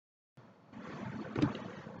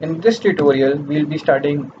In this tutorial, we'll be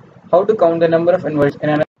studying how to count the number of inversions in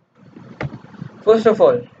an array. First of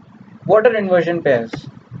all, what are inversion pairs?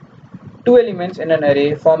 Two elements in an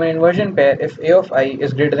array form an inversion pair if a of I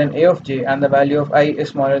is greater than a of j and the value of I is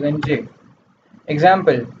smaller than j.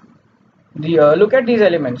 Example, look at these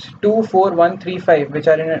elements 2, 4, 1, 3, 5 which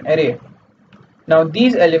are in an array. Now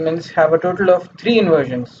these elements have a total of 3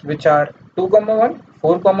 inversions which are 2, 1,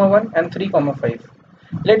 4, 1 and 3, 5.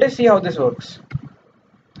 Let us see how this works.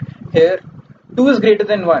 Here 2 is greater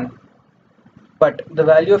than 1, but the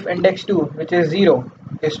value of index 2, which is 0,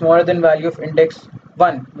 is smaller than value of index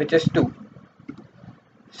 1, which is 2.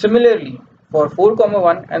 Similarly, for 4,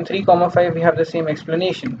 1 and 3, 5 we have the same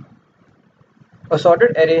explanation. A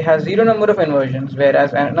sorted array has 0 number of inversions,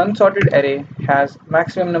 whereas an unsorted array has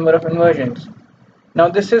maximum number of inversions. Now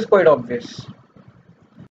this is quite obvious.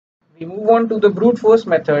 We move on to the brute force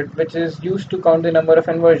method, which is used to count the number of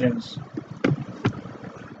inversions.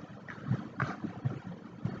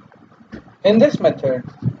 In this method,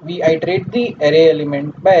 we iterate the array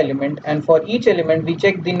element by element, and for each element we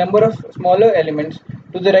check the number of smaller elements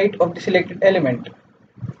to the right of the selected element.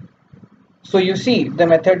 So you see the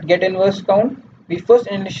method getInverseCount. We first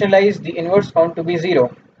initialize the inverse count to be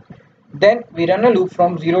 0. Then we run a loop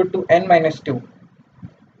from 0 to n minus 2.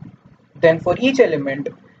 Then for each element,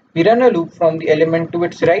 we run a loop from the element to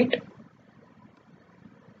its right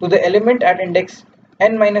to the element at index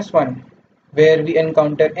n minus 1. Where we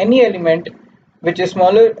encounter any element which is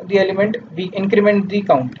smaller the element, we increment the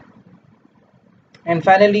count. And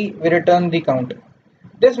finally, we return the count.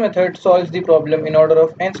 This method solves the problem in order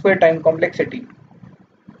of n square time complexity.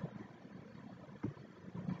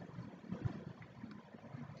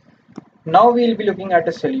 Now we will be looking at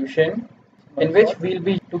a solution in which we will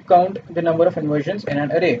be to count the number of inversions in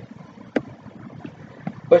an array.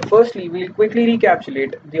 But firstly, we will quickly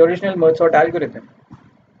recapitulate the original merge sort algorithm.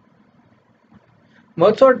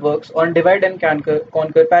 Merge sort works on divide and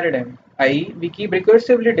conquer paradigm, i.e. we keep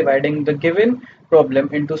recursively dividing the given problem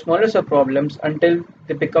into smaller subproblems until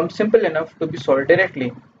they become simple enough to be solved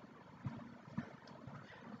directly.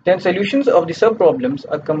 Then solutions of the subproblems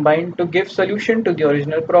are combined to give solution to the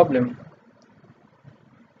original problem.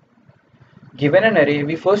 Given an array,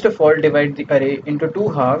 we first of all divide the array into two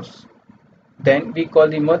halves, then we call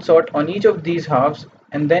the merge sort on each of these halves,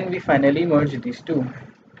 and then we finally merge these two.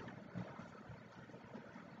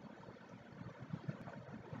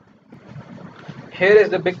 Here is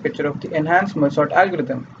the big picture of the enhanced merge sort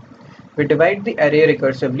algorithm. We divide the array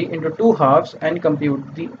recursively into two halves and compute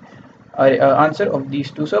the answer of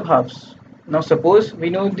these two subhalves. Now suppose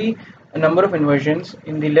we know the number of inversions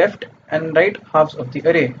in the left and right halves of the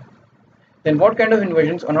array. Then what kind of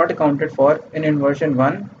inversions are not accounted for in inversion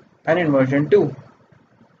 1 and inversion 2?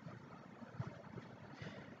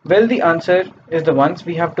 Well, the answer is the ones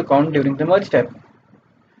we have to count during the merge step.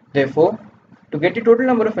 Therefore, to get the total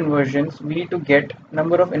number of inversions, we need to get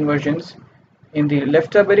number of inversions in the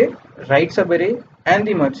left subarray, right subarray, and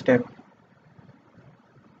the merge step.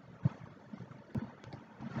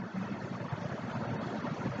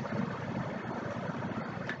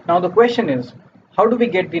 Now the question is, how do we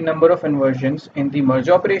get the number of inversions in the merge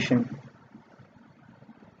operation?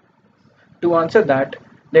 To answer that,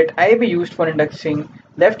 let I be used for indexing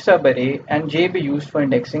left subarray and j be used for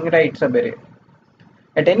indexing right subarray.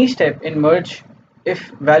 At any step in merge, if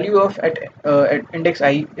value of at index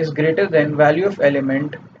I is greater than value of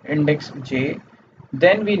element index j,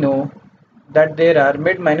 then we know that there are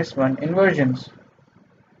mid minus 1 inversions.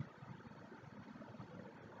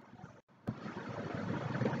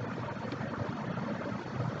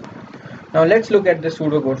 Now let's look at the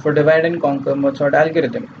pseudocode for divide and conquer merge sort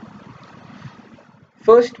algorithm.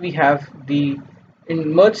 First we have the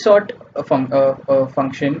merge sort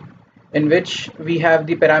function, in which we have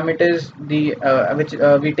the parameters which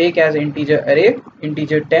we take as integer array,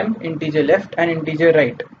 integer temp, integer left, and integer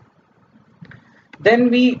right. Then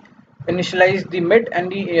we initialize the mid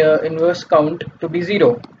and the inverse count to be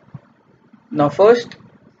 0. Now first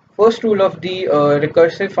rule of the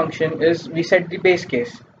recursive function is we set the base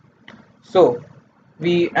case. So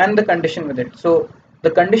we and the condition with it. So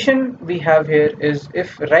the condition we have here is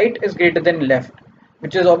if right is greater than left,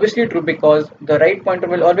 which is obviously true because the right pointer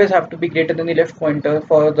will always have to be greater than the left pointer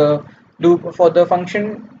for the loop, for the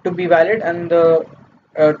function to be valid and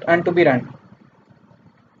to be run.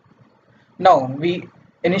 Now we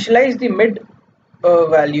initialize the mid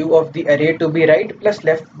value of the array to be right plus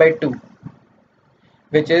left by 2,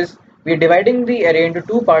 which is we are dividing the array into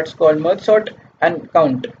two parts called merge sort and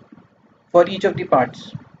count for each of the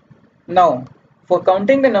parts. Now for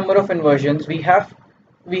counting the number of inversions, we have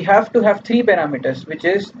to have three parameters, which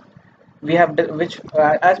is we have which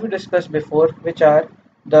as we discussed before, which are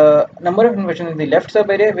the number of inversions in the left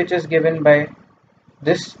subarray, which is given by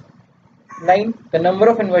this line, the number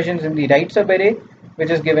of inversions in the right subarray, which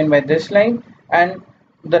is given by this line, and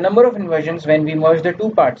the number of inversions when we merge the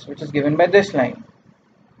two parts, which is given by this line.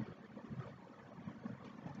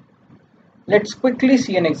 Let's quickly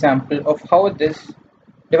see an example of how this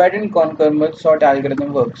divide and conquer merge sort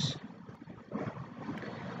algorithm works.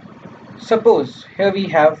 Suppose here we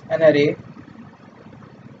have an array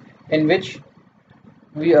in which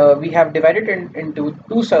we have divided into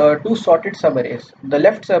two sorted subarrays. The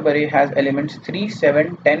left subarray has elements 3,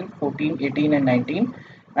 7, 10, 14, 18 and 19,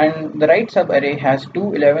 and the right subarray has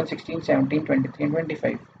 2, 11, 16, 17, 23 and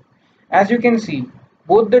 25. As you can see,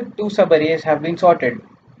 both the two subarrays have been sorted.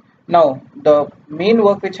 Now the main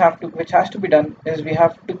work which has to be done is we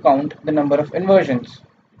have to count the number of inversions.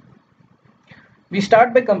 We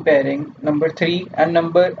start by comparing number 3 and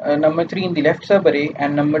number 3 in the left subarray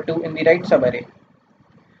and number 2 in the right subarray.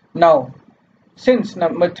 Now, since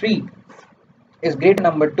number 3 is greater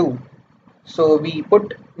than number 2, so we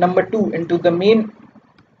put number 2 into the main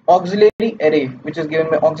auxiliary array, which is given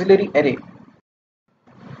by auxiliary array.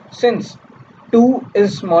 Since 2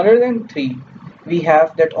 is smaller than 3, we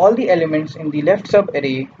have that all the elements in the left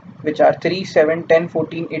subarray, which are 3, 7, 10,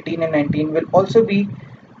 14, 18 and 19, will also be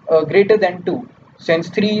greater than 2, since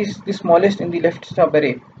 3 is the smallest in the left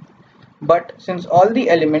subarray. But since all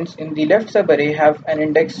the elements in the left subarray have an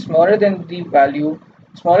index smaller than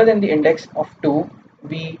the index of 2,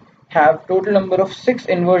 we have total number of 6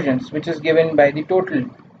 inversions, which is given by the total.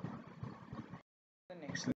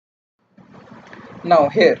 Now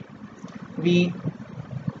here we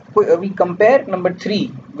compare number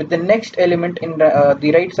 3 with the next element in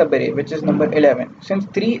the right subarray, which is number 11. Since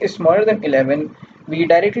 3 is smaller than 11, we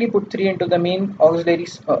directly put 3 into the main auxiliary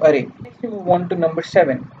array. Next we move on to number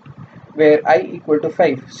 7, where I equal to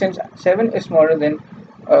 5. Since 7 is smaller than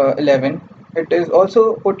 11, it is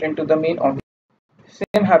also put into the main auxiliary.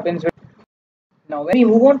 Same happens with now when we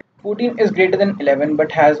move on. 14 is greater than 11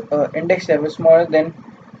 but has index level smaller than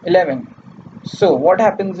 11. So what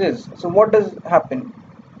does happen?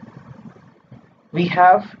 We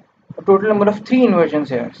have a total number of 3 inversions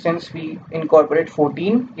here, since we incorporate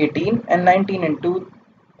 14, 18 and 19 into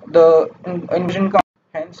the inversion count.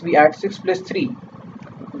 Hence we add 6 plus 3.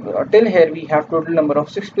 Till here we have total number of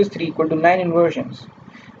 6 plus 3 equal to 9 inversions.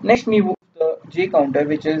 Next we move the J counter,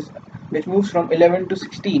 which moves from 11 to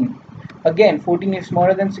 16. Again 14 is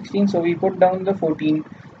smaller than 16, so we put down the 14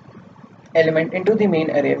 element into the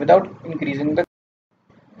main array without increasing the.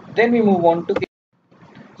 Then we move on to 18.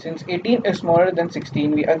 Since 18 is smaller than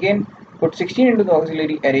 16, we again put 16 into the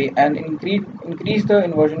auxiliary array and increase the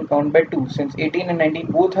inversion count by 2, since 18 and 19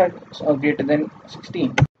 both are greater than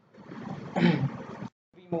 16.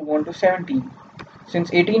 We move on to 17.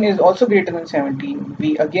 Since 18 is also greater than 17,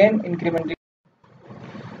 we again increment the.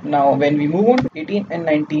 Now when we move on to 18 and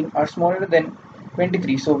 19 are smaller than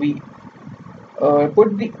 23, so we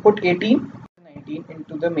put 18 and 19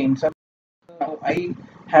 into the main sub. Now I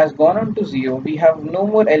has gone on to 0. We have no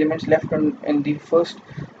more elements left in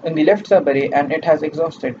the left subarray, and it has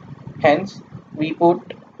exhausted. Hence we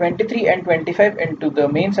put 23 and 25 into the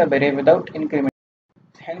main subarray without increment.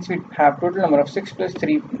 Hence we have total number of 6 plus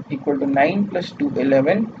 3 equal to 9 plus 2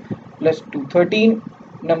 11 plus 2 13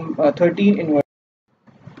 13 inverse.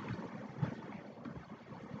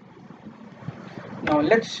 Now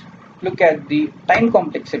let's look at the time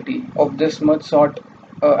complexity of this merge sort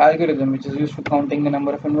algorithm, which is used for counting the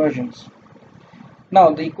number of inversions.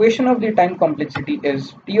 Now the equation of the time complexity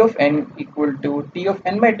is T of n equal to T of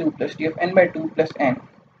n by 2 plus T of n by 2 plus n,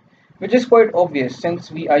 which is quite obvious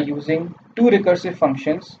since we are using two recursive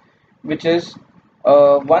functions, which is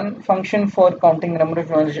one function for counting the number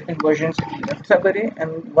of inversions in the left subarray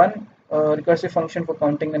and one recursive function for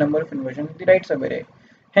counting the number of inversions in the right subarray.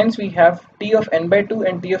 Hence we have T of n by 2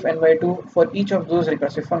 and T of n by 2 for each of those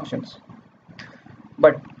recursive functions.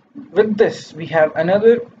 But with this we have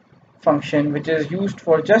another function which is used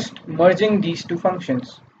for just merging these two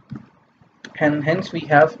functions, and hence we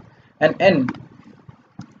have an n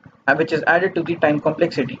which is added to the time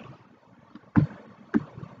complexity.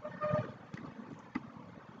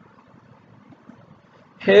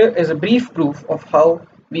 Here is a brief proof of how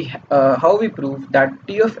we prove that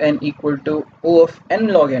T of n equal to O of n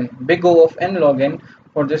log n, big O of n log n,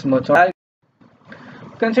 for this merge sort.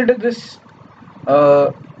 Consider this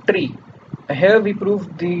tree. Here we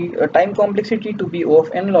prove the time complexity to be O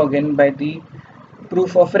of n log n by the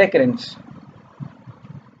proof of recurrence.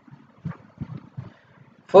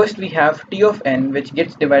 First we have t of n, which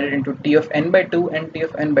gets divided into t of n by 2 and t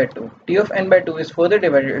of n by 2. T of n by 2 is further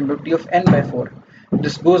divided into t of n by 4.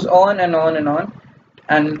 This goes on and on and on,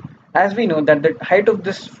 and as we know that the height of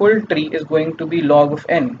this full tree is going to be log of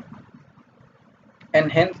n, and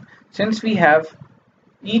hence since we have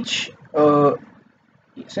each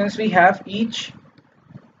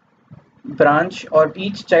branch or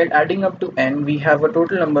each child adding up to n, we have a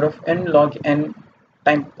total number of n log n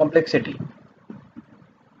time complexity.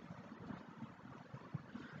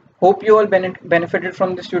 Hope you all benefited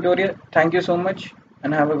from this tutorial. Thank you so much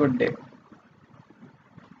and have a good day.